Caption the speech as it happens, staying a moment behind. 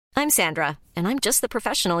I'm Sandra, and I'm just the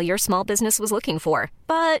professional your small business was looking for.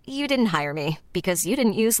 But you didn't hire me because you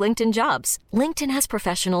didn't use LinkedIn Jobs. LinkedIn has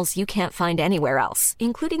professionals you can't find anywhere else,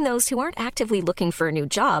 including those who aren't actively looking for a new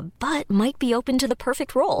job, but might be open to the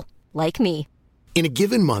perfect role, like me. In a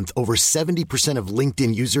given month, over 70% of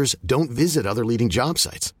LinkedIn users don't visit other leading job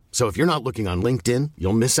sites. So if you're not looking on LinkedIn,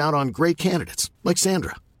 you'll miss out on great candidates like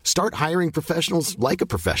Sandra. Start hiring professionals like a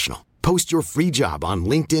professional. Post your free job on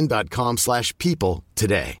linkedin.com/people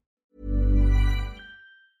today.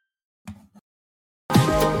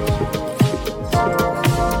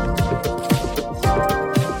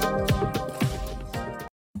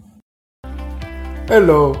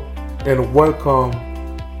 Hello and welcome.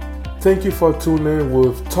 Thank you for tuning in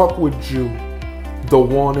with Talk With Jew, the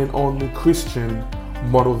one and only Christian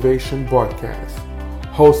motivation podcast,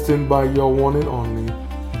 hosted by your one and only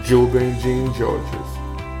Joe Benjamin Georges.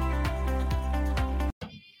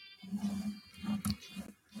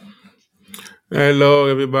 Hello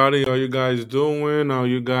everybody, how you guys doing? How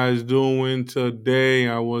you guys doing today?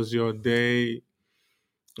 How was your day?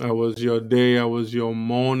 How was your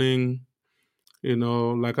morning? You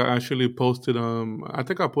know, like I actually posted I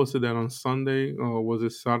think I posted that on Sunday, or was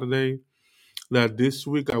it Saturday? That this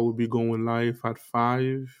week I will be going live at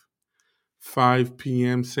 5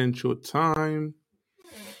 p.m. Central Time.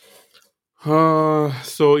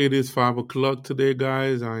 So it is 5 o'clock today,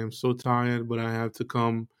 guys. I am so tired, but I have to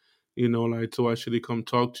come, to actually come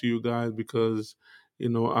talk to you guys because,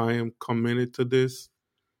 I am committed to this.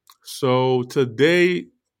 So today,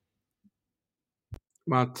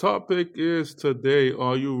 my topic is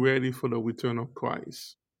are you ready for the return of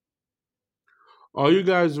Christ? Are you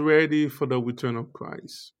guys ready for the return of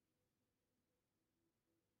Christ?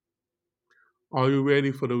 Are you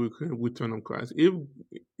ready for the return of Christ? If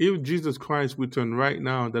Jesus Christ returned right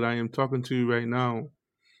now, that I am talking to you right now,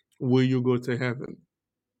 will you go to heaven?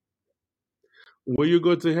 Will you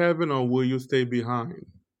go to heaven or will you stay behind?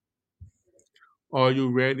 Are you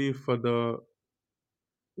ready for the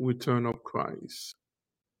return of Christ?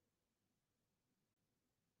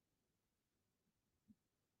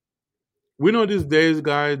 We know these days,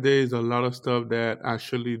 guys, there's a lot of stuff that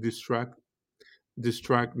actually distract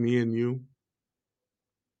me and you.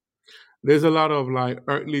 There's a lot of like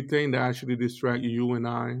earthly thing that actually distract you and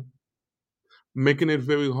I, making it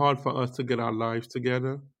very hard for us to get our lives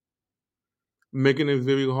together, making it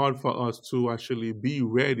very hard for us to actually be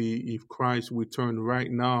ready if Christ return right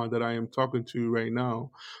now that I am talking to you right now,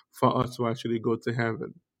 for us to actually go to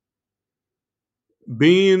heaven.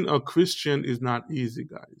 Being a Christian is not easy,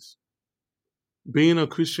 guys. Being a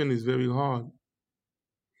Christian is very hard.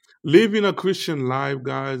 Living a Christian life,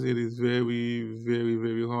 guys, it is very, very,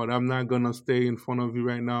 very hard. I'm not going to stay in front of you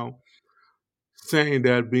right now saying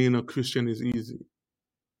that being a Christian is easy.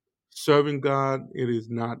 Serving God, it is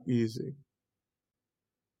not easy.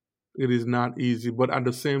 It is not easy. But at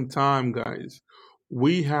the same time, guys,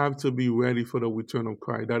 we have to be ready for the return of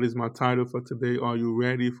Christ. That is my title for today. Are you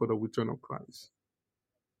ready for the return of Christ?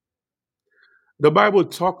 The Bible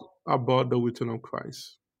talks about the return of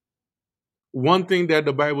Christ. One thing that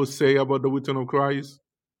the Bible say about the return of Christ,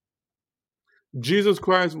 Jesus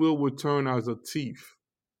Christ will return as a thief.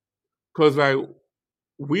 Because like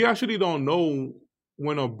we actually don't know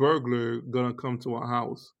when a burglar gonna come to our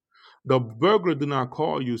house. The burglar do not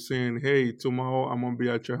call you saying, "Hey, tomorrow I'm gonna be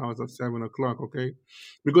at your house at 7 o'clock." Okay,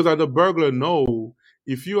 because the burglar know,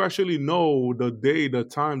 if you actually know the day, the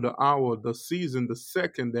time, the hour, the season, the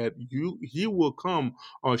second that he will come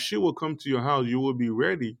or she will come to your house, you will be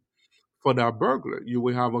ready for that burglar. You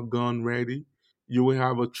will have a gun ready. You will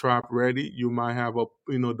have a trap ready. You might have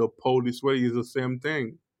the police ready. It's the same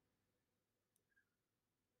thing.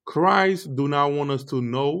 Christ do not want us to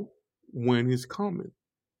know when he's coming,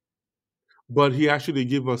 but he actually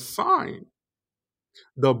give us sign.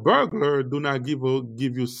 The burglar do not give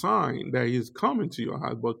you sign that he's coming to your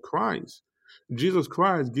house, but Christ, Jesus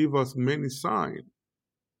Christ, give us many signs.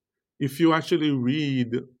 If you actually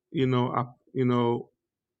read,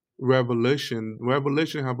 Revelation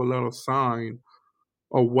have a lot of sign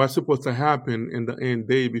of what's supposed to happen in the end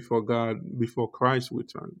day before Christ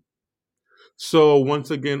return. So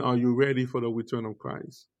once again, are you ready for the return of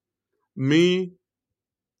Christ? Me,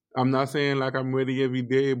 I'm not saying like I'm ready every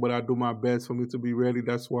day, but I do my best for me to be ready.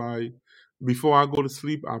 That's why before I go to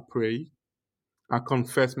sleep, I pray. I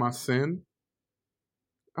confess my sin.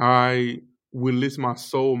 I release my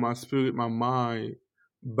soul, my spirit, my mind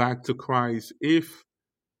back to Christ. If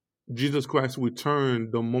Jesus Christ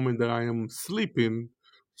return the moment that I am sleeping,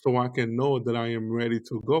 so I can know that I am ready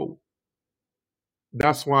to go.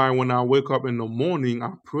 That's why when I wake up in the morning,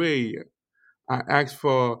 I pray.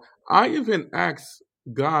 I even ask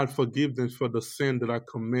God forgiveness for the sin that I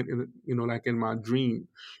commit in, like in my dream.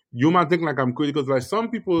 You might think like I'm crazy because like some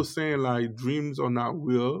people are saying like dreams are not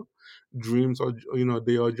real. Dreams are,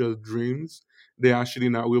 they are just dreams. They're actually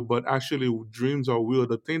not real, but actually dreams are real.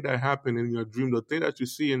 The thing that happened in your dream, the thing that you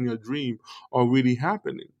see in your dream are really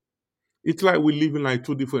happening. It's like we live in like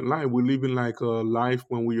two different lives. We live in like a life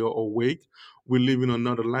when we are awake. We live in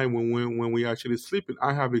another life when we actually sleeping.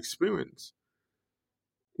 I have experience,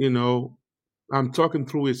 you know, I'm talking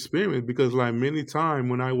through experience because like many times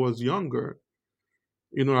when I was younger,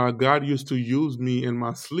 God used to use me in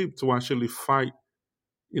my sleep to actually fight,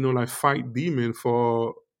 like fight demon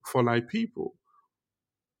for like people.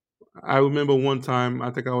 I remember one time,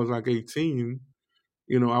 I think I was like 18,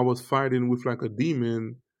 I was fighting with like a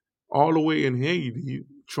demon all the way in Haiti,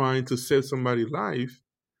 trying to save somebody's life.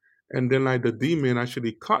 And then like the demon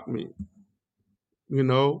actually caught me, you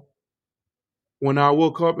know. When I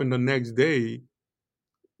woke up in the next day,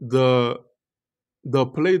 the the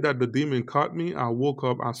place that the demon caught me, I woke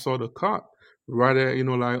up, I saw the cut right there,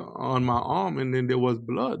 like on my arm, and then there was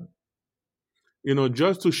blood,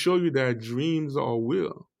 just to show you that dreams are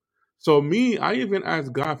real. So me, I even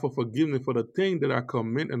ask God for forgiveness for the thing that I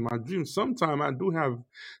commit in my dreams. Sometimes I do have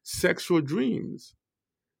sexual dreams.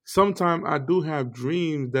 Sometimes I do have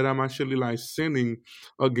dreams that I'm actually like sinning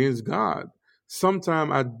against God.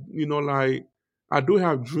 Sometimes like I do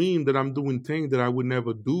have dreams that I'm doing things that I would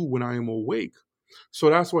never do when I am awake. So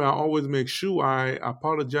that's why I always make sure I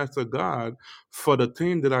apologize to God for the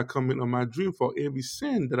thing that I commit on my dream, for every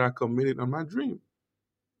sin that I committed on my dream.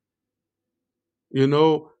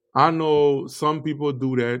 I know some people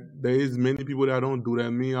do that. There is many people that don't do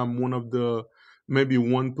that. Me, I'm one of the maybe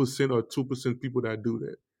 1% or 2% people that do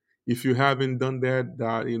that. If you haven't done that,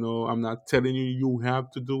 I'm not telling you you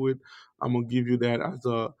have to do it. I'm gonna give you that as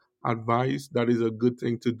a advice. That is a good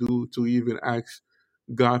thing to do, to even ask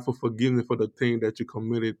God for forgiveness for the thing that you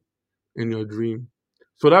committed in your dream.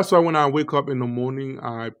 So that's why when I wake up in the morning,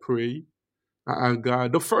 I pray. I ask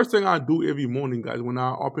God. The first thing I do every morning, guys, when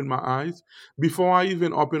I open my eyes, before I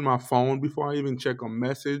even open my phone, before I even check a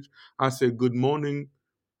message, I say, "Good morning,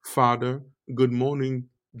 Father. Good morning,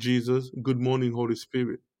 Jesus. Good morning, Holy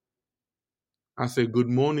Spirit." I say, "Good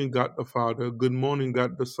morning, God the Father. Good morning,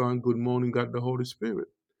 God the Son. Good morning, God the Holy Spirit."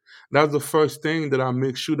 That's the first thing that I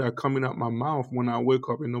make sure that coming out my mouth when I wake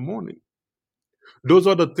up in the morning. Those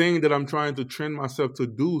are the things that I'm trying to train myself to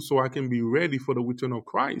do so I can be ready for the return of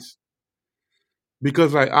Christ.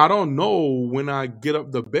 Because like I don't know when I get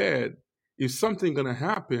up the bed if something gonna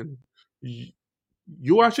happen. Y-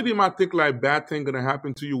 You actually might think like bad thing gonna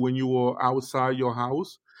happen to you when you are outside your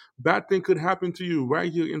house. Bad thing could happen to you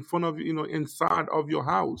right here in front of you, inside of your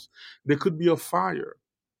house. There could be a fire.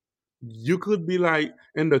 You could be like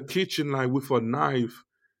in the kitchen, like with a knife,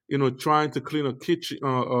 trying to clean a kitchen,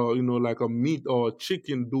 like a meat or a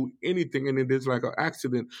chicken, do anything, and then there's like an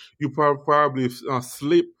accident. You probably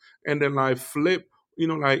slip and then like flip,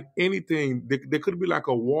 like anything. There could be like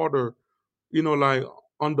a water, like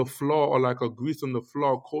on the floor or like a grease on the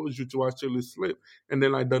floor cause you to actually slip, and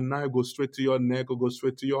then like the knife goes straight to your neck or goes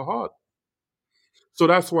straight to your heart. So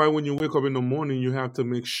that's why when you wake up in the morning, you have to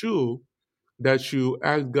make sure that you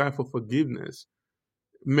ask God for forgiveness.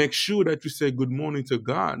 Make sure that you say good morning to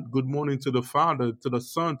God, good morning to the Father, to the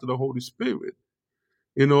Son, to the Holy Spirit.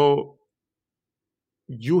 You know,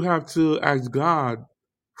 you have to ask God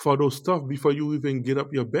for those stuff before you even get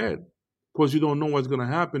up your bed, because you don't know what's going to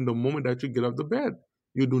happen the moment that you get up the bed.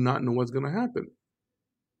 You do not know what's going to happen.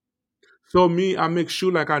 So me, I make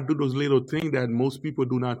sure like I do those little things that most people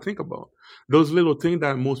do not think about. Those little things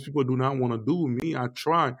that most people do not want to do. Me, I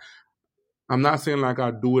try. I'm not saying like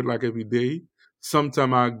I do it like every day.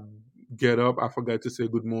 Sometimes I get up, I forgot to say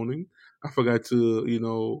good morning. I forgot to,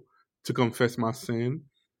 to confess my sin.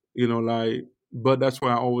 Like, but that's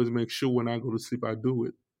why I always make sure when I go to sleep I do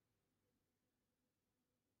it.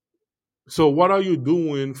 So what are you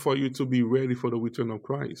doing for you to be ready for the return of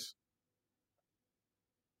Christ?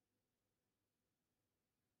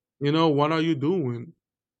 What are you doing?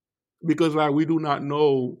 Because like we do not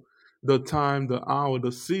know the time, the hour,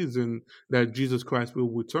 the season that Jesus Christ will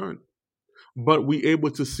return. But we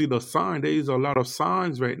able to see the sign. There is a lot of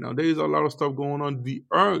signs right now. There is a lot of stuff going on. The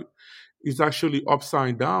earth is actually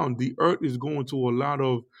upside down. The earth is going through a lot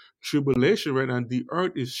of tribulation right now. The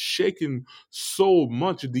earth is shaking so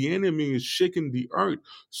much. The enemy is shaking the earth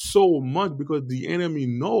so much because the enemy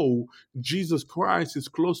know Jesus Christ is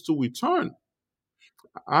close to return.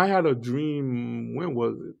 I had a dream. When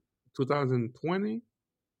was it? 2020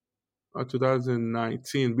 or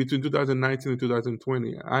 2019? Between 2019 and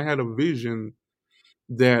 2020, I had a vision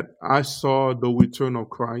that I saw the return of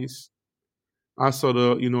Christ. I saw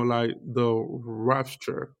like the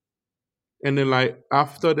rapture. And then like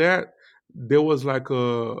after that, there was like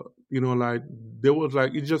a, like there was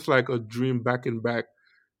like, it's just like a dream back and back.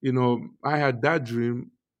 I had that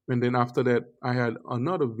dream, and then after that, I had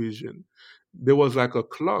another vision. There was like a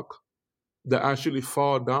clock that actually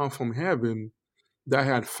fall down from heaven that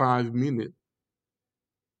had 5 minutes.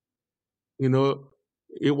 You know,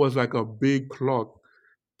 it was like a big clock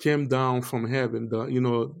came down from heaven.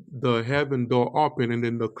 The heaven door opened, and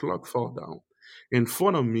then the clock fall down in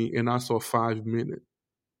front of me, and I saw 5 minutes.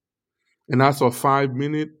 And I saw 5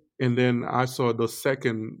 minutes, and then I saw the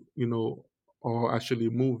second, or actually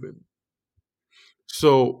moving.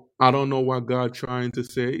 So I don't know what God trying to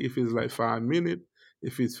say. If it's like 5 minutes,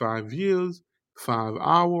 if it's 5 years, 5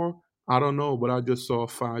 hour, I don't know. But I just saw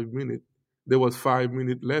 5 minutes. There was 5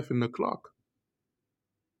 minutes left in the clock.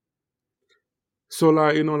 So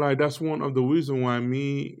like like that's one of the reasons why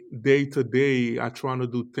me day to day I trying to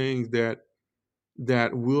do things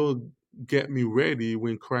that will get me ready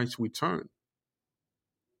when Christ return.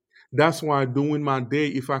 That's why during my day,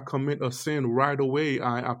 if I commit a sin right away,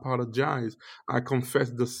 I apologize. I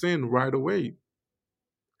confess the sin right away.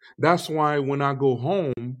 That's why when I go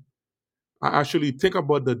home, I actually think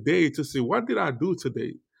about the day to see what did I do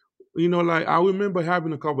today. Like I remember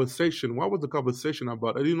having a conversation. What was the conversation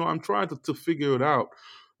about? I'm trying to figure it out.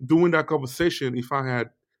 During that conversation, if I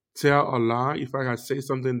had tell a lie, if I had say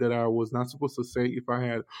something that I was not supposed to say, if I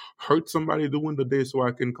had hurt somebody during the day, so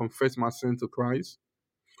I can confess my sin to Christ,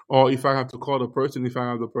 or if I have to call the person, if I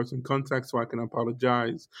have the person contact, so I can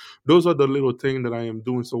apologize. Those are the little things that I am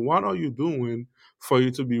doing. So what are you doing for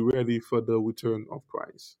you to be ready for the return of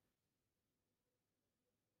Christ?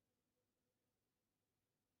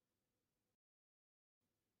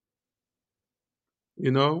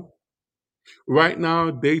 You know, right now,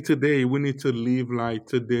 day to day, we need to live like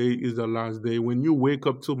today is the last day. When you wake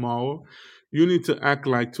up tomorrow, you need to act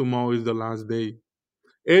like tomorrow is the last day.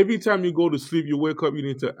 Every time you go to sleep, you wake up, you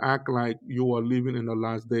need to act like you are living in the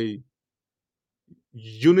last day.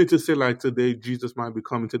 You need to say like today Jesus might be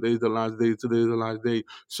coming, today is the last day, today is the last day.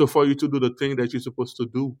 So for you to do the thing that you're supposed to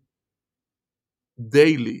do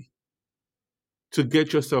daily to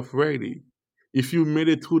get yourself ready. If you made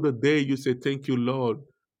it through the day, you say thank you Lord,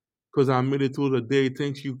 because I made it through the day.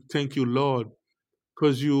 Thank you Lord,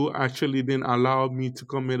 because you actually didn't allow me to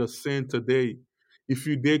commit a sin today. If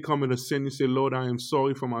you did commit a sin, you say, Lord, I am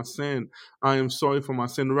sorry for my sin. I am sorry for my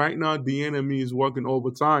sin. Right now, the enemy is working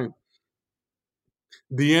overtime.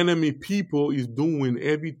 The enemy people is doing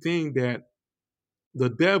everything that the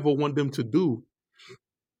devil want them to do.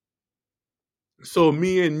 So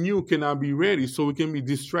me and you cannot be ready. So we can be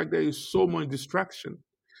distracted. There is so much distraction.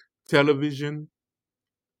 Television,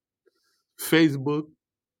 Facebook,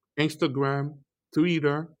 Instagram,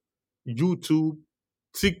 Twitter, YouTube,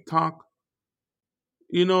 TikTok,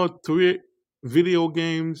 three video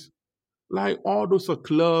games, like all those are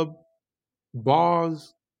club,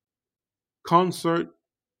 bars, concert.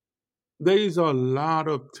 There is a lot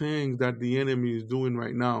of things that the enemy is doing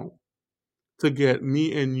right now to get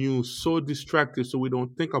me and you so distracted so we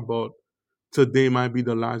don't think about today might be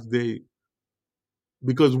the last day.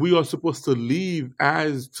 Because we are supposed to live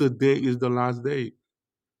as today is the last day.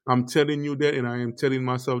 I'm telling you that, and I am telling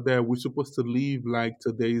myself that we're supposed to live like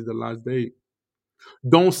today is the last day.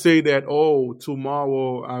 Don't say that, oh,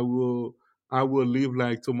 tomorrow I will live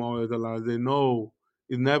like tomorrow is the last day. No,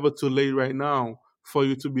 it's never too late right now for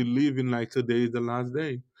you to be living like today is the last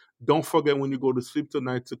day. Don't forget when you go to sleep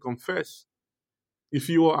tonight to confess. If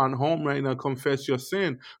you are at home right now, confess your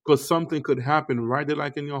sin, because something could happen right there,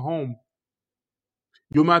 like in your home.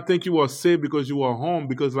 You might think you are saved because you are home,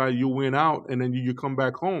 because like you went out and then you come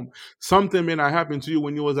back home. Something may not happen to you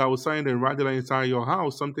when you was outside and right there inside your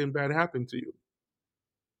house. Something bad happened to you.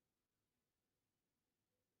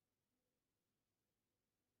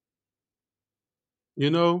 You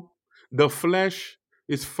know, the flesh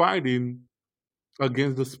is fighting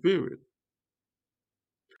against the spirit.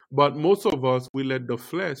 But most of us, we let the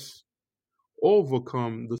flesh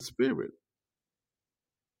overcome the spirit.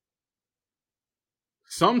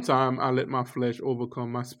 Sometimes I let my flesh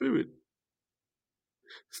overcome my spirit.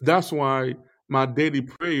 That's why my daily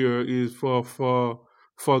prayer is for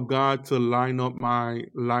God to line up my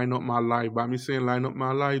life. By me saying line up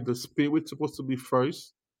my life, the spirit's supposed to be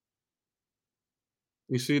first.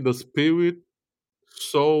 You see, the spirit,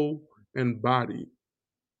 soul, and body.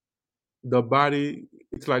 The body,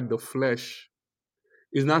 it's like the flesh.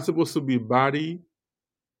 It's not supposed to be body,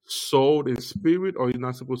 soul, and spirit, or it's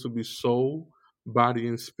not supposed to be soul, body,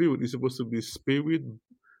 and spirit. It's supposed to be spirit,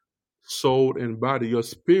 soul, and body. Your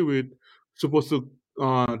spirit supposed to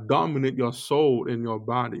dominate your soul and your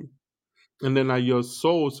body. And then like your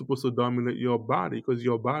soul is supposed to dominate your body because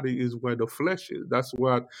your body is where the flesh is. That's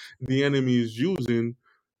what the enemy is using,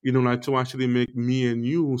 like to actually make me and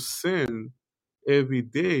you sin every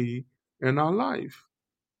day in our life.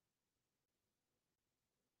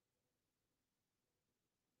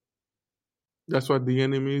 That's what the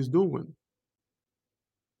enemy is doing.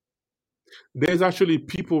 There's actually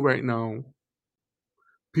people right now,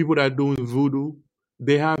 people that are doing voodoo,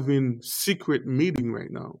 they having secret meeting right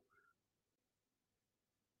now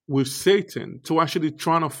with Satan to actually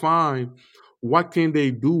trying to find what can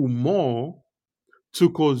they do more to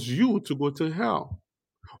cause you to go to hell.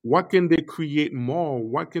 What can they create more?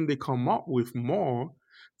 What can they come up with more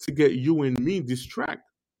to get you and me distracted?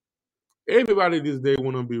 Everybody this day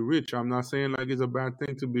want to be rich. I'm not saying like it's a bad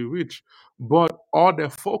thing to be rich, but all their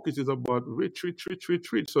focus is about rich, rich, rich,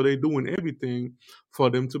 rich, rich. So they're doing everything for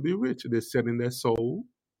them to be rich. They're selling their soul,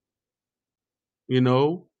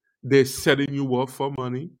 they're setting you up for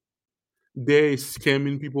money. They're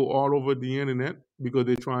scamming people all over the internet because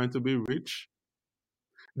they're trying to be rich.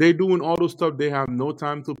 They're doing all those stuff. They have no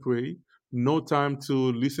time to pray, no time to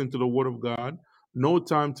listen to the word of God, no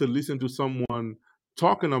time to listen to someone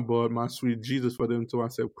talking about my sweet Jesus for them to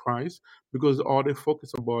accept Christ because all they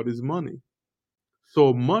focus about is money.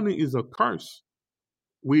 So money is a curse.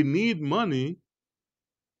 We need money.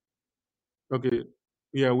 Okay.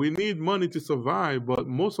 Yeah, we need money to survive, but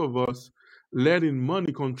most of us letting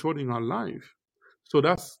money controlling our life. So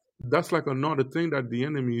that's like another thing that the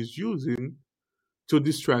enemy is using to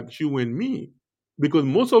distract you and me. Because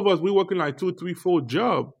most of us, we working like 2, 3, 4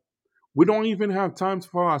 jobs. We don't even have time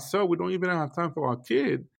for ourselves. We don't even have time for our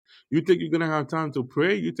kid. You think you're gonna have time to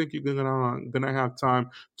pray? You think you're gonna have time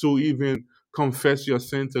to even confess your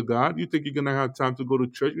sin to God? You think you're gonna have time to go to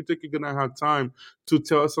church? You think you're gonna have time to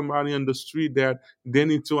tell somebody on the street that they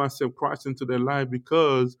need to accept Christ into their life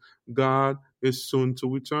because God is soon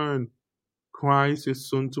to return. Christ is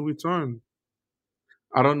soon to return.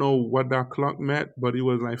 I don't know what that clock meant, but it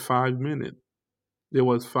was like 5 minutes. There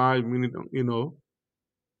was 5 minutes, you know,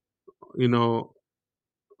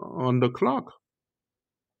 on the clock.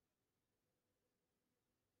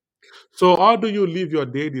 So how do you live your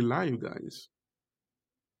daily life, guys?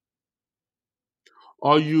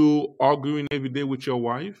 Are you arguing every day with your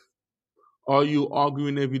wife? Are you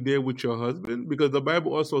arguing every day with your husband? Because the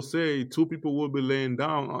Bible also say two people will be laying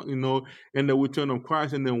down, in the return of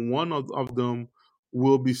Christ, and then one of them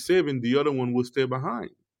will be saved and the other one will stay behind.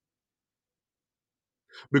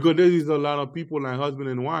 Because there is a lot of people like husband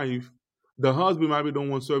and wife. The husband might be the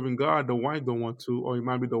one serving God, the wife don't want to, or it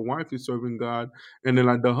might be the wife is serving God, and then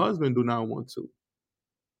like the husband do not want to.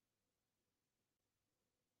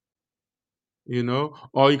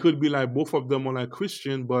 Or it could be like both of them are like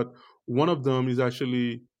Christian, but one of them is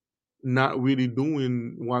actually not really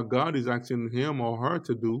doing what God is asking him or her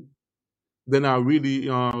to do. They're not really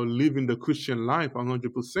living the Christian life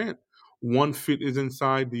 100%. One foot is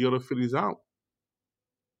inside, the other foot is out.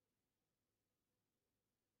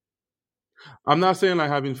 I'm not saying like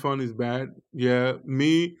having fun is bad. Yeah,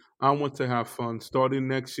 I want to have fun. Starting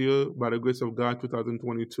next year, by the grace of God,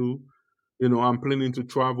 2022, I'm planning to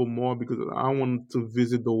travel more because I want to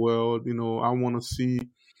visit the world. I want to see,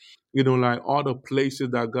 like all the places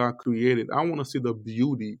that God created. I want to see the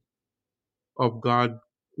beauty of God,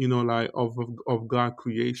 like of God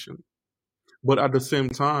creation. But at the same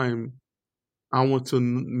time, I want to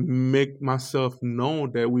make myself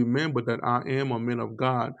known that remember that I am a man of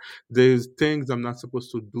God. There's things I'm not supposed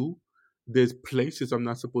to do. There's places I'm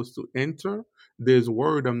not supposed to enter. There's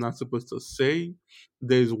word I'm not supposed to say.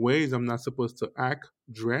 There's ways I'm not supposed to act,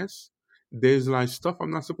 dress. There's like stuff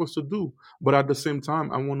I'm not supposed to do. But at the same time,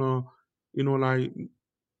 I want to,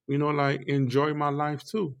 like enjoy my life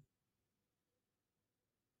too.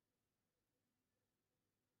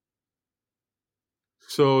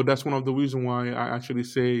 So that's one of the reasons why I actually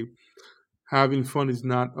say having fun is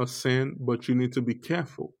not a sin, but you need to be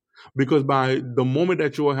careful. Because by the moment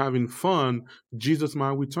that you are having fun, Jesus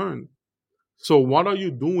might return. So what are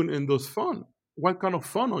you doing in those fun? What kind of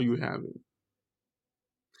fun are you having?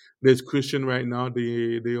 There's Christian right now,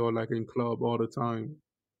 they are like in club all the time.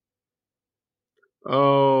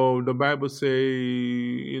 Oh, the Bible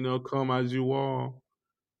say, come as you are.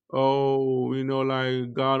 Oh,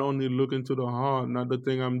 like God only look into the heart, not the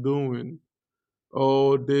thing I'm doing.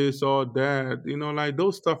 Oh, this or that, like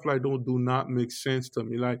those stuff like don't do not make sense to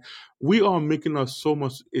me. Like we are making us so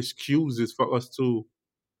much excuses for us to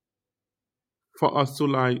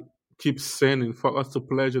like keep sinning, for us to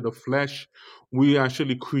pleasure the flesh. We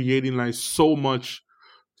actually creating like so much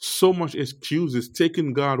so much excuses,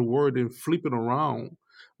 taking God's word and flipping around,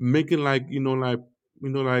 making a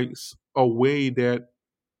way that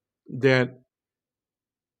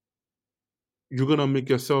you're gonna make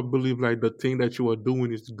yourself believe like the thing that you are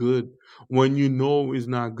doing is good when you know it's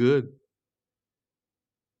not good.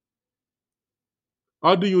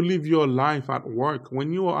 How do you live your life at work?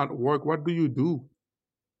 When you are at work, what do you do?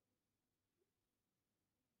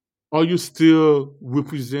 Are you still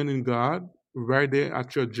representing God right there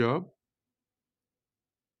at your job?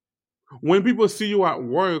 When people see you at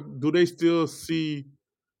work, do they still see,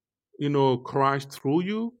 Christ through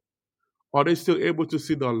you? Are they still able to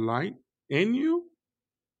see the light in you?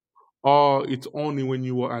 Or it's only when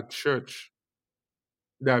you are at church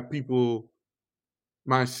that people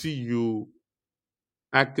might see you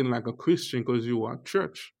acting like a Christian because you are at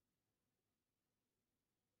church?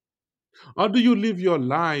 How do you live your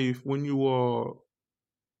life when you are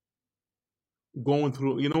going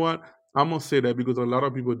through? You know what? I'm going to say that because a lot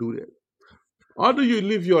of people do that. How do you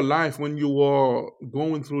live your life when you are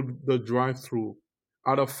going through the drive-through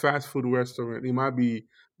at a fast food restaurant? It might be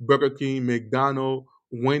Burger King, McDonald's,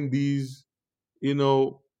 Wendy's. You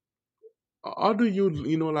know, how do you,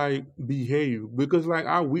 behave? Because like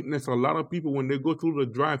I witness a lot of people when they go through the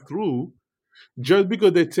drive-through, just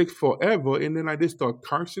because they take forever, and then like they start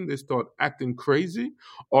cursing, they start acting crazy,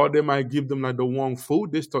 or they might give them like the wrong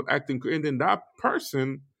food, they start acting crazy, and then that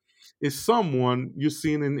person is someone you're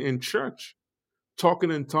seeing in church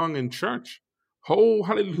talking in tongue in church. Oh,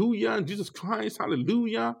 hallelujah, Jesus Christ,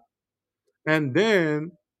 hallelujah. And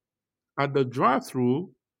then at the drive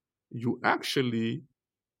through, you actually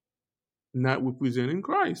not representing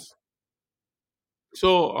Christ.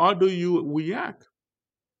 So how do you react?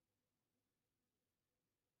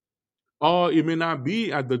 Or it may not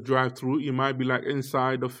be at the drive through, it might be like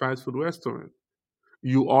inside the fast food restaurant.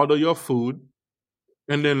 You order your food,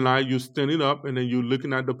 and then like you standing up and then you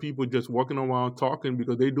looking at the people just walking around talking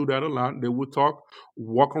because they do that a lot. They will talk,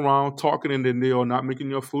 walk around talking, and then they are not making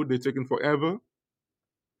your food. They're taking forever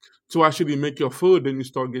to actually make your food. Then you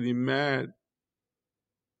start getting mad.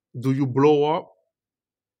 Do you blow up?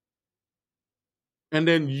 And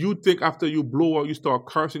then you think after you blow up, you start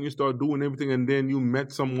cursing, you start doing everything, and then you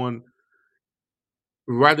met someone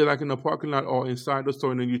rather like in the parking lot or inside the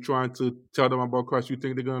store, and then you're trying to tell them about Christ. You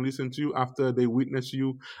think they're gonna listen to you after they witness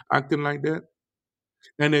you acting like that?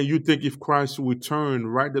 And then you think if Christ return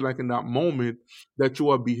right there, like in that moment that you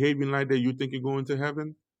are behaving like that, you think you're going to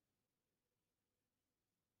heaven?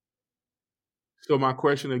 So my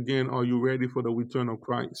question again, are you ready for the return of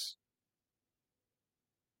Christ?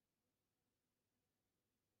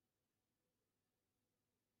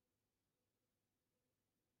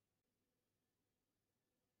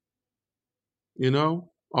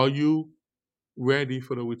 Are you ready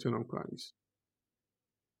for the return of Christ?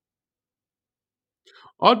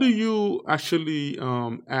 How do you actually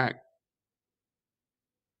act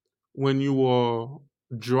when you are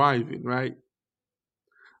driving, right?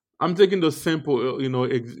 I'm taking the simple,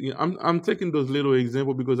 I'm taking those little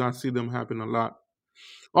examples because I see them happen a lot.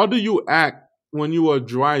 How do you act when you are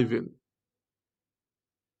driving?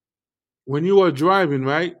 When you are driving,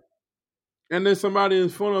 right? And then somebody in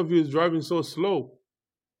front of you is driving so slow,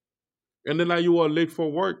 and then like you are late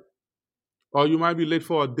for work, or you might be late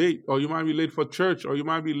for a date, or you might be late for church, or you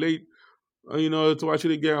might be late to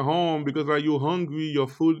actually get home because like you're hungry, your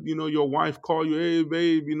food, your wife call you, hey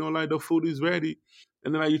babe, like the food is ready.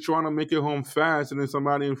 And then like you're trying to make it home fast, and then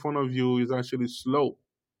somebody in front of you is actually slow.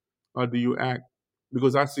 How do you act?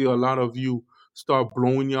 Because I see a lot of you start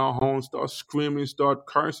blowing your horn, start screaming, start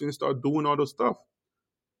cursing, start doing all the stuff.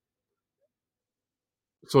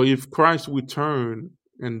 So if Christ return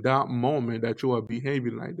in that moment that you are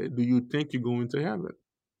behaving like that, do you think you're going to heaven?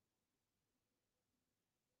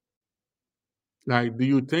 Like, do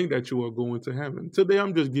you think that you are going to heaven? Today,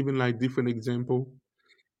 I'm just giving like different example,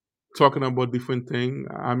 talking about different thing.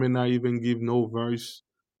 I may not even give no verse,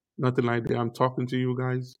 nothing like that. I'm talking to you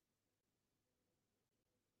guys.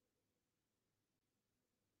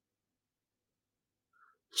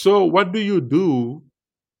 So, what do you do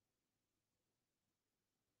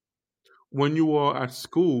when you are at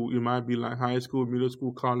school? It might be like high school, middle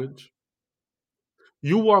school, college.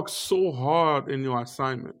 You work so hard in your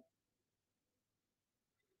assignment.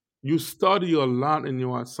 You study a lot in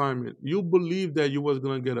your assignment. You believe that you was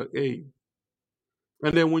gonna get an A.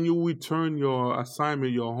 And then when you return your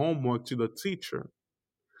assignment, your homework to the teacher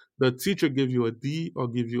gives you a D or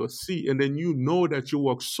give you a C. And then you know that you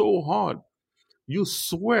work so hard. You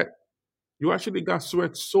sweat. You actually got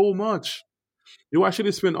sweat so much. You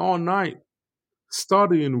actually spend all night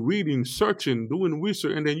studying, reading, searching, doing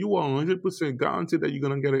research, and then you are 100% guaranteed that you're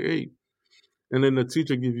gonna get an A. And then the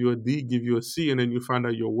teacher give you a D, give you a C, and then you find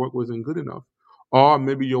out your work wasn't good enough. Or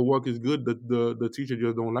maybe your work is good, the teacher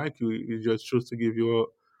just don't like you. He just chose to give you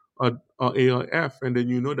a or F, and then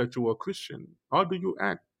you know that you are a Christian. How do you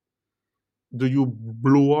act? Do you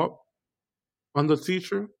blow up on the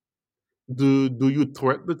teacher? Do you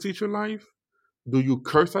threat the teacher life? Do you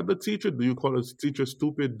curse at the teacher? Do you call the teacher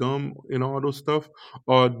stupid, dumb, and all those stuff?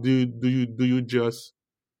 Or do you just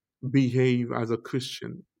behave as a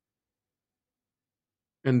Christian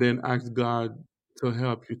and then ask God to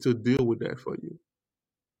help you to deal with that for you?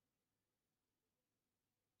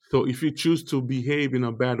 So if you choose to behave in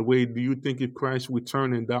a bad way, do you think if Christ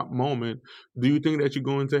return in that moment, do you think that you're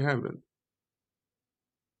going to heaven?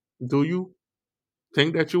 Do you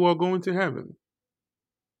think that you are going to heaven?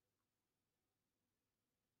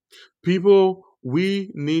 People,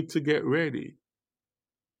 we need to get ready.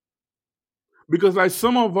 Because like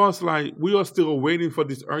some of us, like we are still waiting for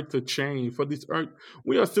this earth to change. For this earth,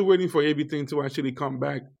 we are still waiting for everything to actually come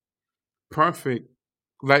back perfect.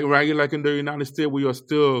 Like in the United States, we are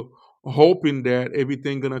still hoping that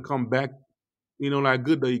everything gonna come back, like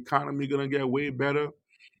good. The economy gonna get way better.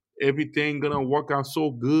 Everything gonna work out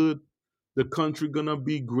so good. The country gonna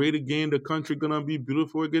be great again. The country gonna be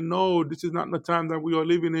beautiful again. No, this is not the time that we are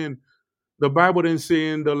living in. The Bible didn't say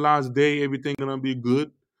in the last day everything gonna be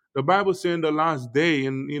good. The Bible said in the last day,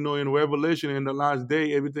 and in Revelation, in the last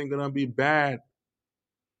day, everything gonna be bad.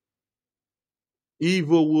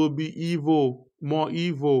 Evil will be evil, more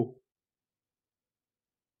evil.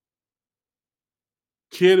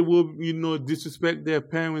 Kid will, disrespect their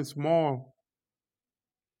parents more.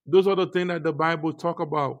 Those are the things that the Bible talk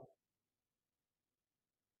about.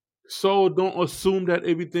 So don't assume that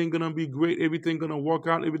everything gonna be great, everything gonna work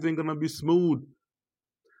out, everything gonna be smooth.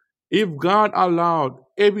 If God allowed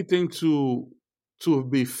everything to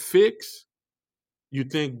be fixed, you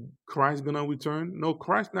think Christ gonna return? No,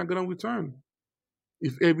 Christ not gonna return.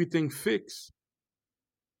 If everything fixed,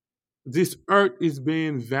 this earth is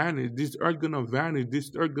being vanished. This earth gonna vanish. This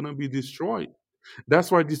earth gonna be destroyed. That's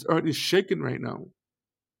why this earth is shaking right now.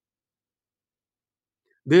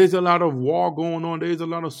 There's a lot of war going on. There's a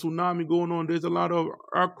lot of tsunami going on. There's a lot of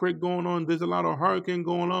earthquake going on. There's a lot of hurricane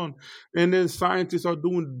going on. And then scientists are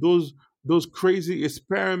doing those crazy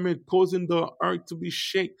experiments causing the earth to be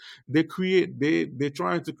shake. They're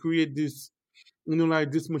trying to create this,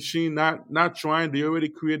 like this machine, not trying, they already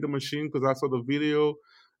create the machine because I saw the video.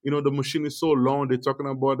 The machine is so long, they're talking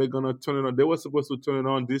about they're gonna turn it on. They were supposed to turn it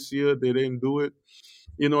on this year, they didn't do it.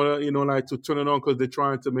 Like to turn it on because they're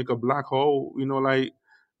trying to make a black hole,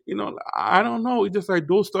 I don't know. It's just like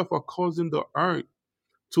those stuff are causing the earth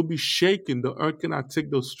to be shaken. The earth cannot take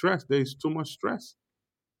the stress. There is too much stress.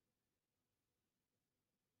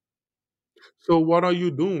 So what are you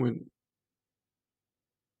doing?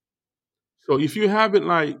 So if you haven't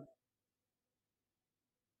like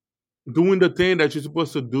doing the thing that you're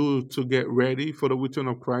supposed to do to get ready for the return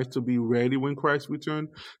of Christ, to be ready when Christ returns,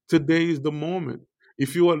 today is the moment.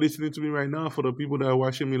 If you are listening to me right now, for the people that are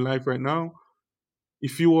watching me live right now,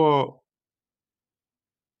 if you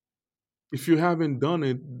haven't done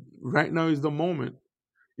it, right now is the moment.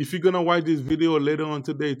 If you're gonna watch this video later on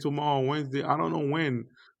today, tomorrow, Wednesday, I don't know when,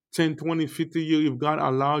 10, 20, 50 years, if God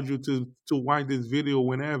allows you to watch this video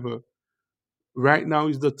whenever, right now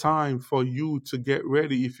is the time for you to get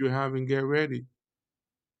ready if you haven't get ready.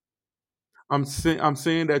 I'm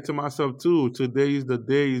saying that to myself too. Today is the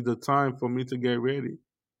day, is the time for me to get ready.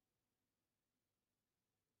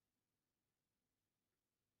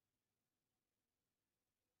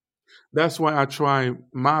 That's why I try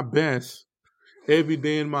my best every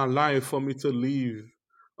day in my life for me to live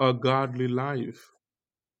a godly life,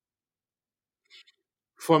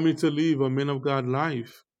 for me to live a man of God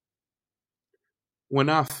life. When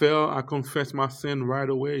I fail, I confess my sin right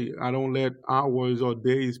away. I don't let hours or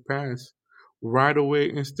days pass. Right away,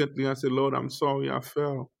 instantly, I say, Lord, I'm sorry I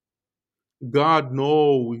fell. God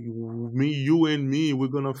knows me, you and me, we're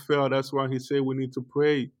going to fail. That's why he said we need to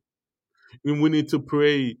pray. And we need to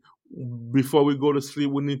pray before we go to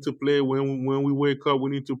sleep. We need to pray when we wake up.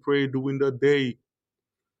 We need to pray during the day.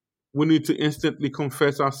 We need to instantly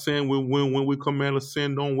confess our sin when we commit a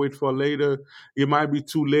sin. Don't wait for later. It might be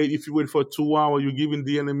too late. If you wait for 2 hours, you're giving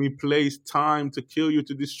the enemy place, time to kill you,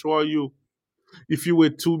 to destroy you. If you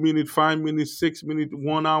wait 2 minutes, 5 minutes, 6 minutes,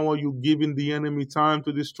 1 hour, you're giving the enemy time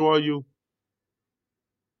to destroy you.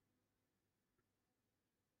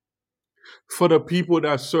 For the people that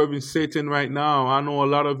are serving Satan right now, I know a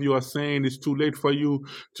lot of you are saying it's too late for you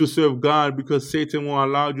to serve God because Satan won't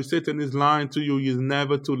allow you. Satan is lying to you. It's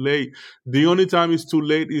never too late. The only time it's too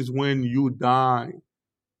late is when you die.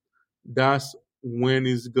 That's when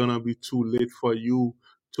it's gonna be too late for you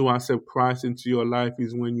to accept Christ into your life,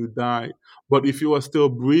 is when you die. But if you are still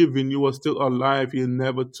breathing, you are still alive, it's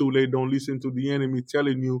never too late. Don't listen to the enemy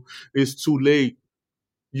telling you it's too late.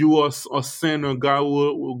 You are a sinner. God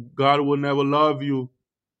will never love you.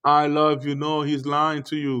 I love you. No, he's lying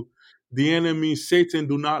to you. The enemy, Satan,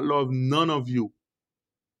 do not love none of you.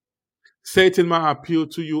 Satan might appeal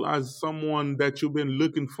to you as someone that you've been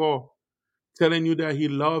looking for, telling you that he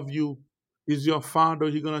loves you. He's your father.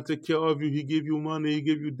 He's going to take care of you. He give you money. He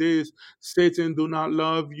give you this. Satan do not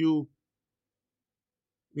love you.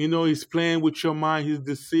 He's playing with your mind. He's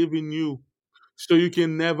deceiving you. So you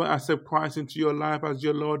can never accept Christ into your life as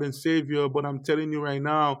your Lord and Savior. But I'm telling you right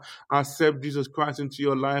now, accept Jesus Christ into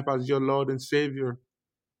your life as your Lord and Savior.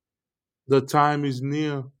 The time is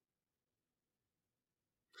near.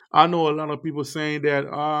 I know a lot of people saying that,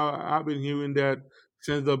 I've been hearing that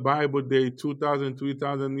since the Bible day, 2,000,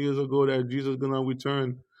 3,000 years ago, that Jesus is going to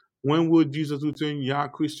return. When will Jesus return? Yeah,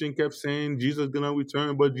 Christian kept saying Jesus is going to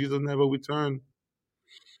return, but Jesus never returned.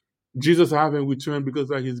 Jesus haven't returned because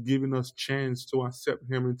he's giving us chance to accept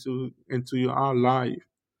him into our life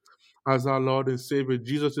as our Lord and Savior.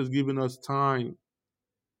 Jesus is giving us time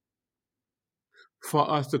for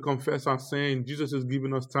us to confess our sin. Jesus is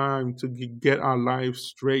giving us time to get our lives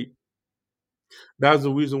straight. That's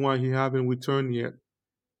the reason why he haven't returned yet.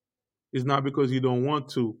 It's not because he don't want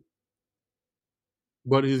to,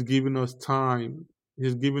 but he's giving us time.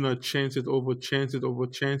 He's giving us chances over chances over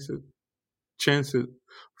chances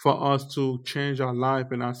for us to change our life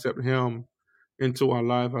and accept him into our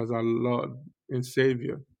life as our Lord and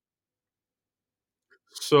Savior.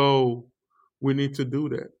 So we need to do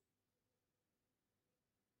that.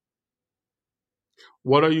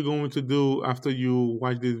 What are you going to do after you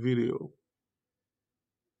watch this video?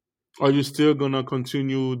 Are you still going to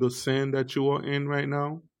continue the sin that you are in right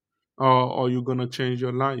now? Or are you going to change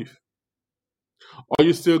your life? Are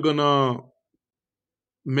you still going to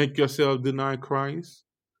make yourself deny Christ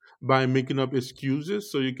by making up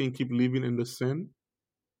excuses so you can keep living in the sin?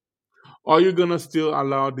 Are you going to still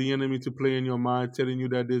allow the enemy to play in your mind telling you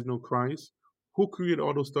that there's no Christ? Who created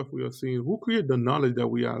all those stuff we are seeing? Who created the knowledge that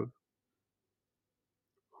we have?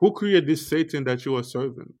 Who created this Satan that you are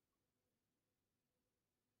serving?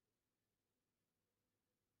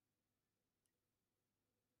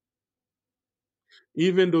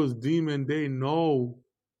 Even those demons, they know.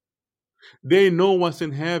 They know what's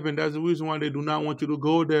in heaven. That's the reason why they do not want you to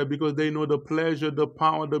go there, because they know the pleasure, the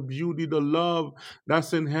power, the beauty, the love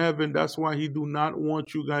that's in heaven. That's why he do not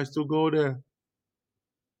want you guys to go there.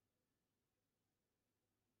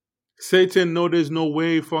 Satan know there's no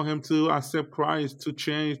way for him to accept Christ, to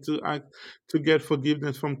change, to act, to get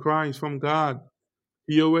forgiveness from Christ, from God.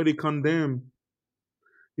 He already condemned.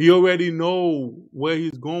 He already know where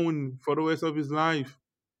he's going for the rest of his life.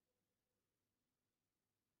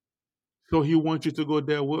 So he wants you to go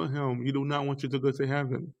there with him. He do not want you to go to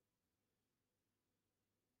heaven.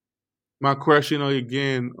 My question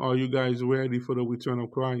again, are you guys ready for the return of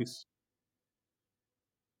Christ?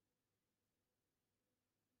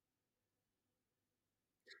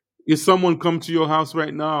 If someone come to your house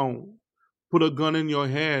right now, put a gun in your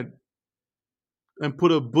head, and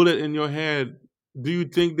put a bullet in your head, do you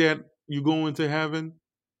think that you go into heaven?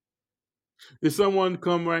 If someone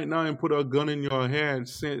come right now and put a gun in your head,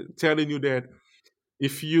 telling you that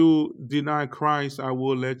if you deny Christ, I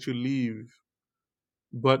will let you leave,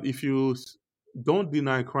 but if you don't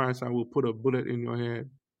deny Christ, I will put a bullet in your head,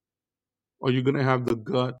 are you gonna have the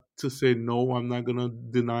gut to say no? I'm not gonna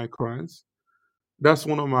deny Christ. That's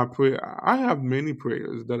one of my prayers. I have many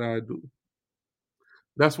prayers that I do.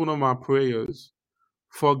 That's one of my prayers,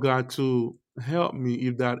 for God to help me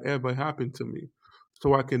if that ever happened to me,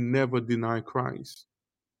 so I can never deny Christ.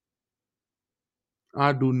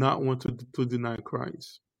 I do not want to deny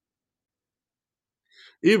Christ.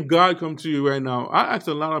 If God come to you right now, I asked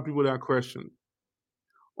a lot of people that question.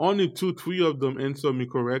 Only 2, 3 of them answer me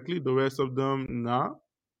correctly. The rest of them, nah.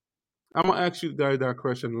 I'm gonna ask you guys that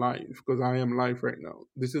question live, because I am live right now.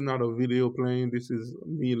 This is not a video playing. This is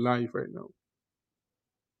me live right now.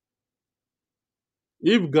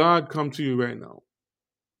 If God come to you right now,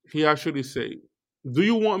 he actually say, do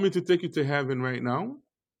you want me to take you to heaven right now?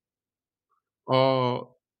 Or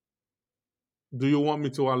do you want me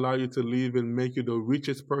to allow you to live and make you the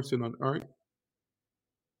richest person on earth?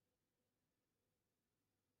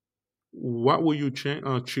 What will you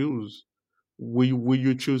choose? Will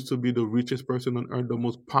you choose to be the richest person on earth, the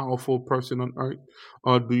most powerful person on earth,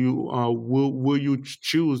 or do you will you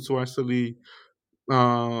choose to actually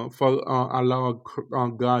allow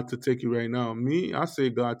God to take you right now? Me, I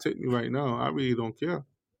say, God, take me right now. I really don't care.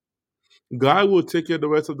 God will take care of the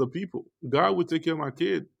rest of the people. God will take care of my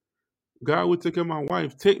kid. God will take care of my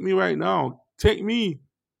wife. Take me right now. Take me.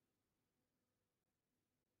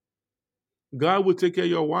 God will take care of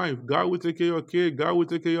your wife. God will take care of your kid. God will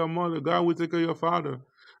take care of your mother. God will take care of your father.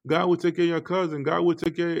 God will take care of your cousin. God will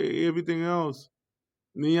take care of everything else.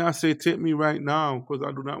 Me, I say, take me right now, because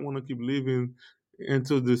I do not want to keep living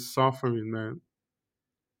into this suffering, man.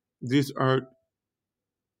 This earth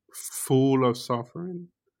full of suffering,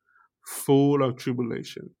 full of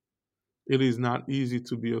tribulation. It is not easy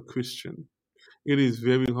to be a Christian. It is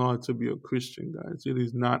very hard to be a Christian, guys. It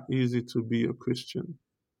is not easy to be a Christian.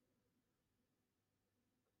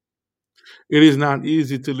 It is not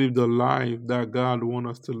easy to live the life that God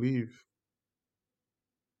wants us to live.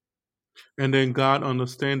 And then God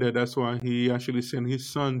understands that. That's why He actually sent His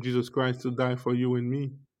Son, Jesus Christ, to die for you and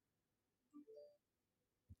me.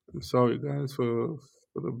 I'm sorry, guys, for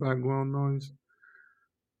the background noise.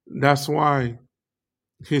 That's why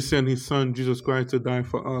He sent His Son, Jesus Christ, to die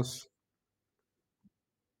for us.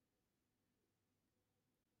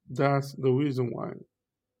 That's the reason why.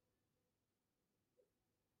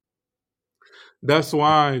 That's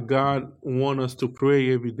why God wants us to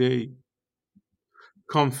pray every day,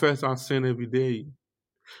 confess our sin every day,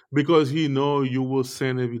 because He knows you will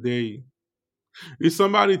sin every day. If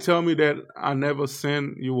somebody tell me that I never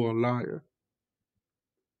sin, you are a liar.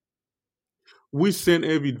 We sin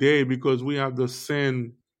every day because we have the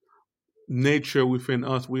sin nature within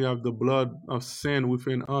us. We have the blood of sin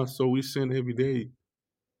within us, so we sin every day.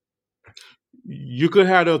 You could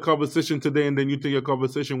have a conversation today, and then you think your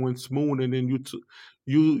conversation went smooth, and then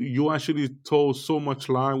you actually told so much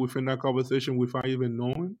lie within that conversation without even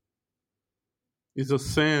knowing. It's a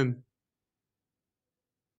sin.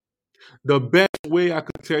 The best way I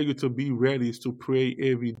could tell you to be ready is to pray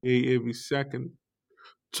every day, every second.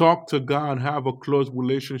 Talk to God, have a close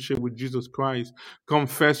relationship with Jesus Christ.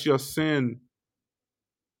 Confess your sin.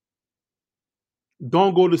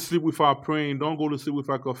 Don't go to sleep without praying. Don't go to sleep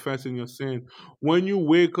without confessing your sin. When you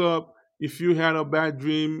wake up, if you had a bad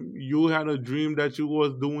dream, you had a dream that you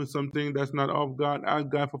was doing something that's not of God, ask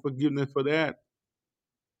God for forgiveness for that.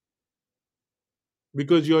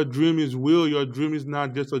 Because your dream is will. Your dream is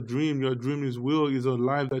not just a dream. Your dream is will, is a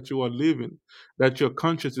life that you are living, that your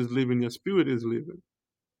conscience is living, your spirit is living,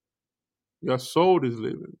 your soul is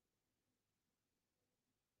living.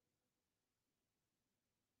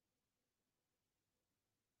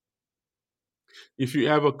 If you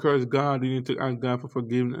ever curse God, you need to ask God for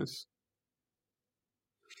forgiveness.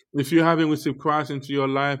 If you haven't received Christ into your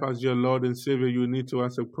life as your Lord and Savior, you need to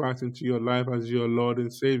accept Christ into your life as your Lord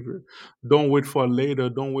and Savior. Don't wait for later.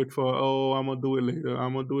 Don't wait for, oh, I'm going to do it later.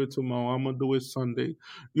 I'm going to do it tomorrow. I'm going to do it Sunday.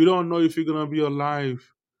 You don't know if you're going to be alive.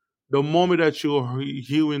 The moment that you're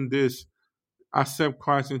hearing this, accept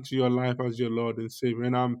Christ into your life as your Lord and Savior.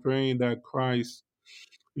 And I'm praying that Christ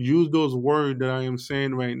use those words that I am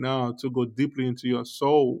saying right now to go deeply into your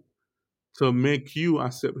soul, to make you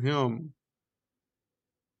accept Him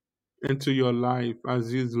into your life as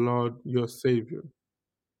His Lord, your Savior,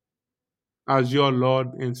 as your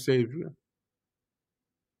Lord and Savior.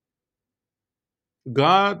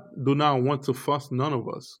 God do not want to force none of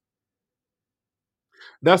us.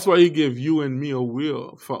 That's why He gave you and me a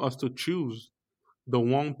will for us to choose the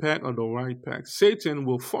wrong path or the right path. Satan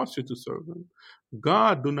will force you to serve him.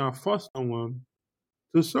 God do not force someone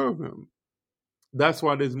to serve Him. That's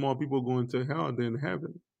why there's more people going to hell than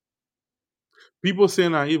heaven. People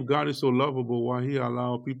saying that if God is so lovable, why He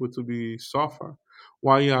allow people to be suffer?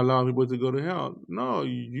 Why He allow people to go to hell? No,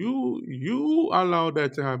 you allow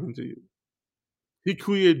that to happen to you. He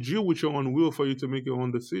created you with your own will for you to make your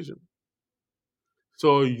own decision.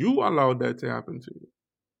 So you allowed that to happen to you.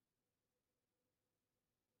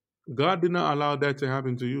 God did not allow that to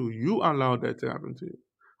happen to you. You allowed that to happen to you.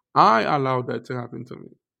 I allowed that to happen to me.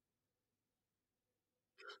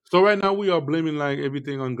 So right now we are blaming like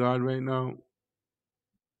everything on God right now,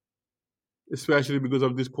 especially because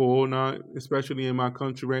of this corona, especially in my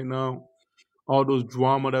country right now. All those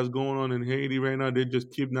drama that's going on in Haiti right now, they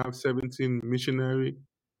just kidnapped 17 missionaries.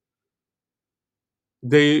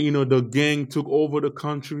 The gang took over the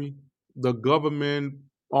country. The government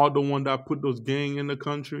are the one that put those gang in the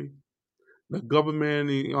country. The government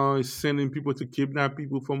is sending people to kidnap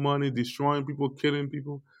people for money, destroying people, killing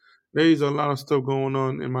people. There is a lot of stuff going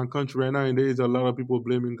on in my country right now, and there is a lot of people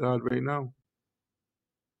blaming God right now.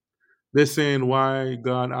 They're saying why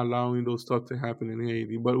God allowing those stuff to happen in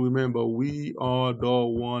Haiti. But remember, we are the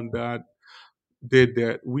one that did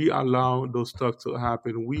that. We allow those stuff to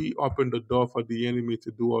happen. We opened the door for the enemy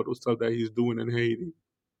to do all those stuff that he's doing in Haiti.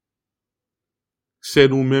 C'est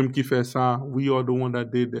nous-mêmes qui fait ça. We are the one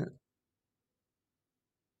that did that.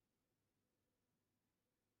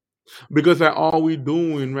 Because like, all we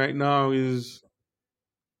doing right now is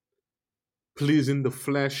pleasing the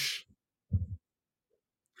flesh.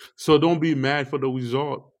 So don't be mad for the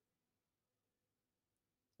result.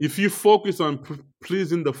 If you focus on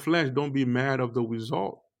pleasing the flesh, don't be mad of the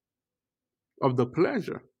result, of the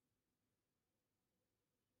pleasure.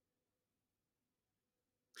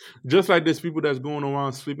 Just like there's people that's going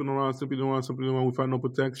around, sleeping around without no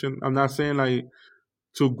protection. I'm not saying like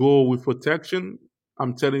to go with protection.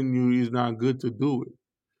 I'm telling you it's not good to do it.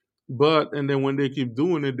 But, and then when they keep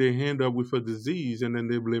doing it, they end up with a disease and then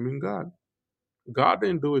they're blaming God. God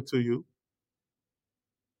didn't do it to you.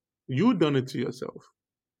 You done it to yourself.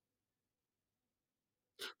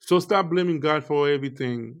 So stop blaming God for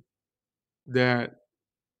everything that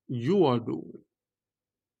you are doing.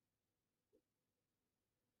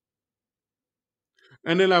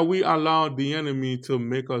 And then like we allow the enemy to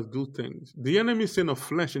make us do things. The enemy send a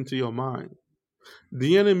flesh into your mind.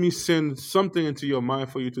 The enemy sends something into your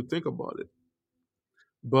mind for you to think about it.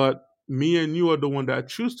 But me and you are the one that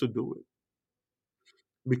choose to do it.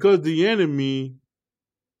 Because the enemy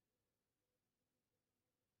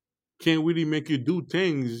can't really make you do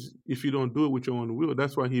things if you don't do it with your own will.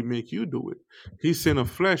 That's why he make you do it. He sent a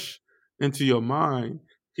flesh into your mind.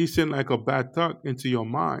 He sent like a bad thought into your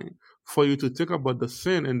mind for you to think about the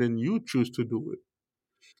sin, and then you choose to do it.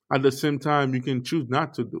 At the same time, you can choose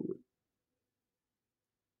not to do it.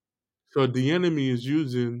 So the enemy is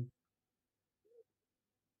using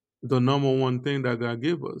the number one thing that God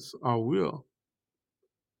gave us, our will,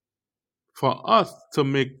 for us to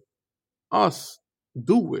make us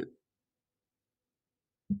do it.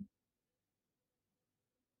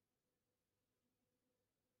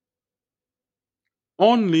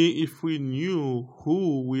 Only if we knew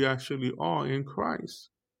who we actually are in Christ.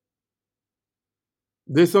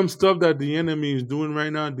 There's some stuff that the enemy is doing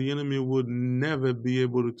right now. The enemy would never be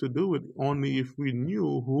able to do it, only if we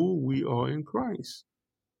knew who we are in Christ.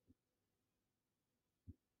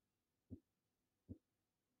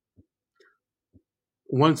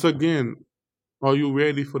 Once again, are you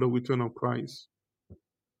ready for the return of Christ?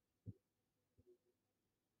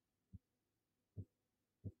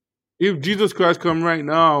 If Jesus Christ come right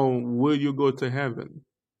now, will you go to heaven?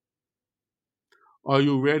 Are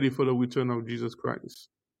you ready for the return of Jesus Christ?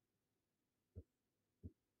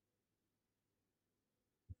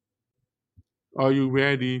 Are you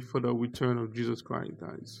ready for the return of Jesus Christ,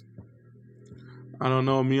 guys? I don't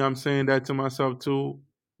know. Me, I'm saying that to myself too.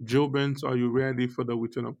 Jubens, are you ready for the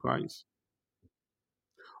return of Christ?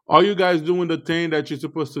 Are you guys doing the thing that you're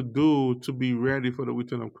supposed to do to be ready for the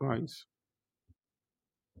return of Christ?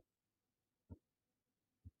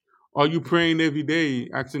 Are you praying every day,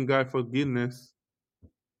 asking God forgiveness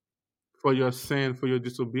for your sin, for your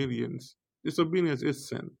disobedience? Disobedience is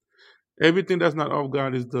sin. Everything that's not of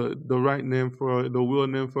God is the right name for it, the real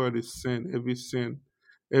name for it is sin. Every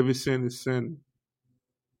sin is sin.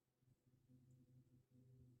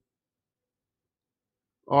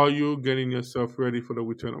 Are you getting yourself ready for the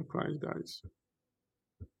return of Christ, guys?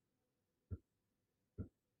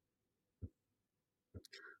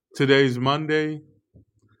 Today is Monday,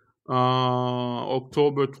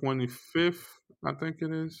 October 25th, I think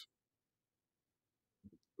it is,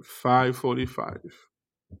 5:45.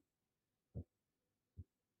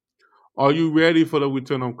 Are you ready for the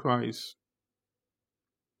return of Christ?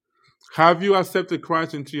 Have you accepted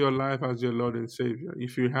Christ into your life as your Lord and Savior?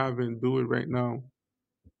 If you haven't, do it right now.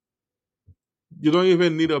 You don't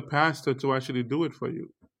even need a pastor to actually do it for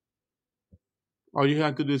you. All you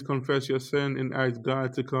have to do is confess your sin and ask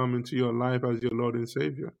God to come into your life as your Lord and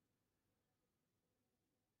Savior.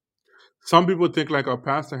 Some people think like a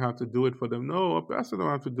pastor have to do it for them. No, a pastor don't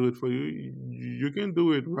have to do it for you. You can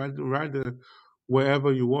do it right there,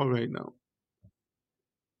 wherever you are right now.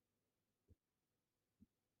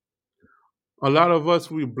 A lot of us,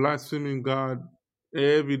 we blaspheming God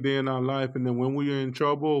every day in our life, and then when we are in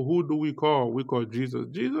trouble, who do we call? We call Jesus.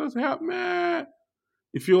 Jesus, help me.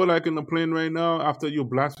 If you're like in the plane right now, after you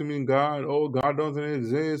blaspheming God, oh, God doesn't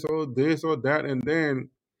exist, oh, this or that, and then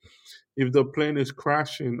if the plane is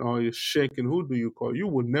crashing or is shaking, who do you call? You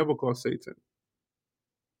would never call Satan.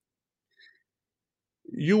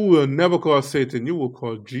 You will never call Satan. You will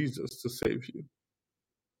call Jesus to save you.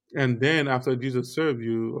 And then after Jesus serve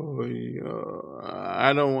you,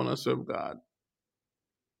 I don't want to serve God.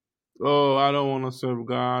 Oh, I don't want to serve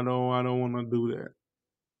God. Oh, I don't want to do that.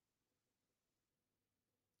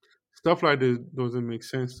 Stuff like this doesn't make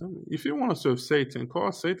sense to me. If you want to serve Satan,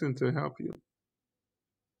 call Satan to help you.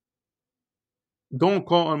 Don't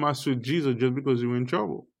call on Master Jesus just because you're in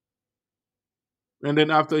trouble. And then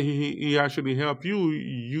after he actually helped you,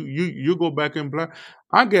 you go back and blaspheme.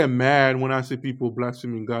 I get mad when I see people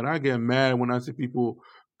blaspheming God. I get mad when I see people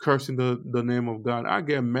cursing the name of God. I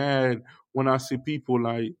get mad when I see people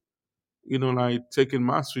like taking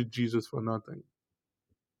Master Jesus for nothing.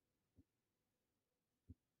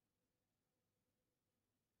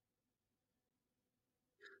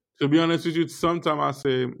 To be honest with you, sometimes I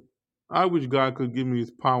say, I wish God could give me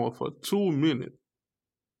his power for 2 minutes.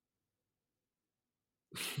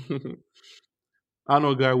 I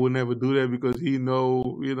know God will never do that because he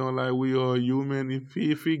know, like we are human.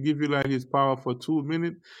 If he give you like his power for 2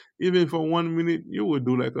 minutes, even for 1 minute, you would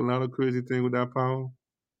do like a lot of crazy things with that power.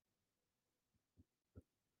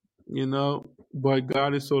 But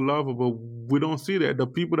God is so lovable. We don't see that. The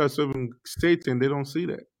people that serving Satan, they don't see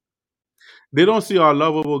that. They don't see how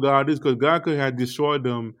lovable God is because God could have destroyed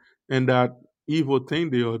them and that evil thing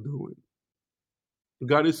they are doing.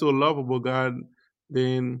 God is so lovable, God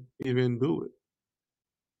didn't even do it.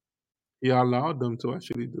 He allowed them to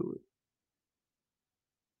actually do it.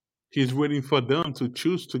 He's waiting for them to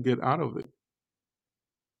choose to get out of it.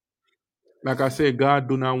 Like I said, God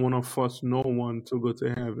do not want to force no one to go to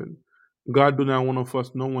heaven. God do not want to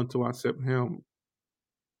force no one to accept him.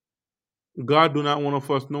 God do not want to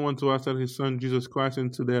force no one to accept his son Jesus Christ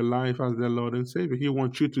into their life as their Lord and Savior. He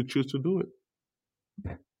wants you to choose to do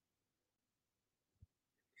it.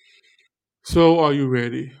 So are you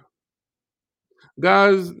ready?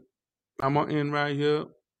 Guys, I'm going to end right here.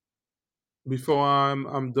 Before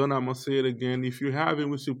I'm done, I'm going to say it again. If you haven't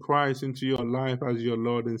received Christ into your life as your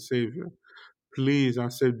Lord and Savior, please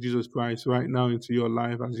accept Jesus Christ right now into your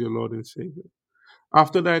life as your Lord and Savior.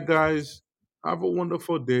 After that, guys, have a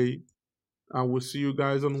wonderful day. I will see you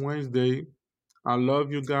guys on Wednesday. I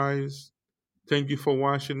love you guys. Thank you for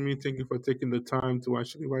watching me. Thank you for taking the time to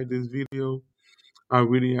actually write this video. I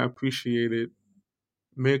really appreciate it.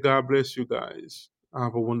 May God bless you guys.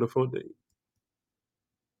 Have a wonderful day.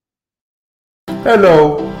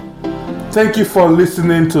 Hello. Thank you for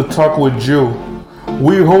listening to Talk with Jew.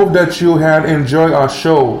 We hope that you had enjoyed our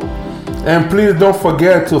show. And please don't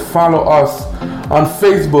forget to follow us on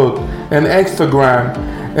Facebook and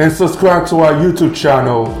Instagram and subscribe to our YouTube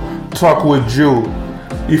channel, Talk with Jew.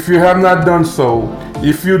 If you have not done so,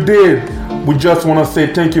 if you did, we just want to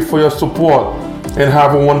say thank you for your support and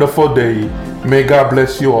have a wonderful day. May God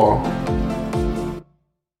bless you all.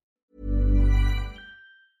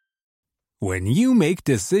 When you make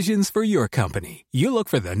decisions for your company, you look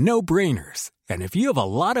for the no-brainers. And if you have a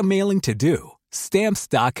lot of mailing to do,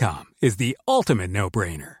 Stamps.com is the ultimate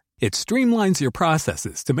no-brainer. It streamlines your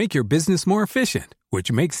processes to make your business more efficient,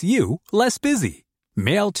 which makes you less busy.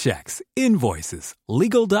 Mail checks, invoices,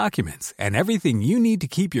 legal documents, and everything you need to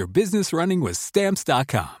keep your business running with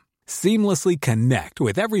Stamps.com. Seamlessly connect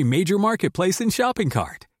with every major marketplace and shopping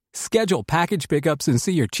cart. Schedule package pickups and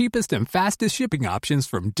see your cheapest and fastest shipping options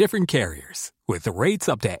from different carriers, with rates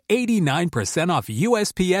up to 89% off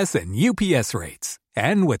USPS and UPS rates.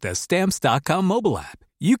 And with the Stamps.com mobile app,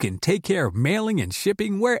 you can take care of mailing and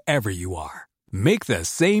shipping wherever you are. Make the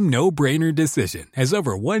same no-brainer decision as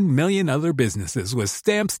over 1 million other businesses with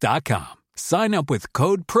Stamps.com. Sign up with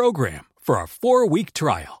code PROGRAM for a 4-week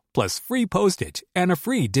trial, plus free postage and a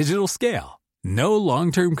free digital scale. No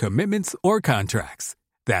long-term commitments or contracts.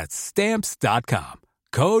 That's Stamps.com.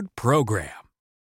 Code PROGRAM.